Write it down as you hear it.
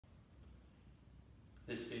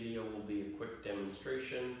This video will be a quick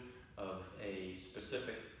demonstration of a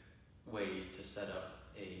specific way to set up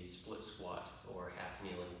a split squat or half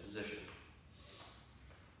kneeling position.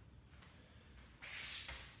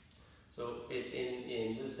 So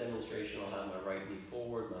in this demonstration, I'll have my right knee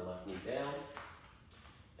forward, my left knee down.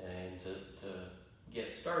 And to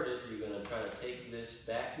get started, you're going to try to take this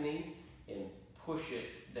back knee and push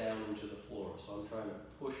it down into the floor. So I'm trying to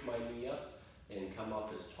push my knee up and come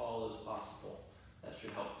up as tall as possible. That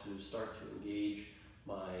should help to start to engage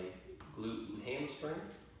my glute and hamstring.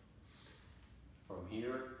 From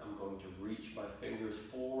here, I'm going to reach my fingers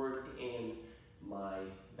forward and my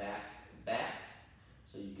back.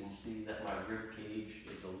 So you can see that my rib cage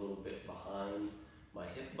is a little bit behind my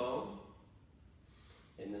hip bone.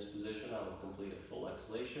 In this position, I will complete a full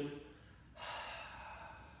exhalation. I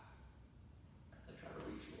try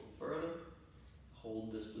to reach a little further.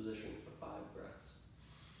 Hold this position for 5 breaths.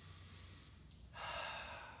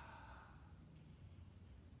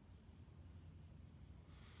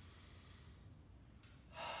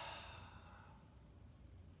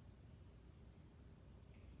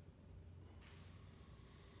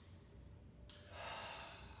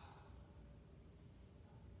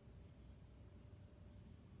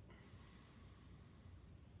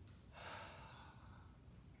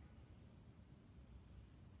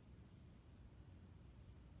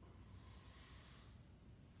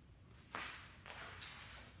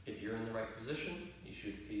 If you're in the right position, you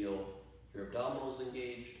should feel your abdominals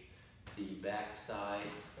engaged, the back side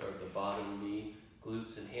or the bottom knee,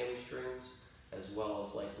 glutes and hamstrings, as well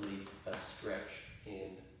as likely a stretch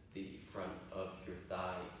in the front of your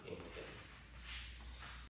thigh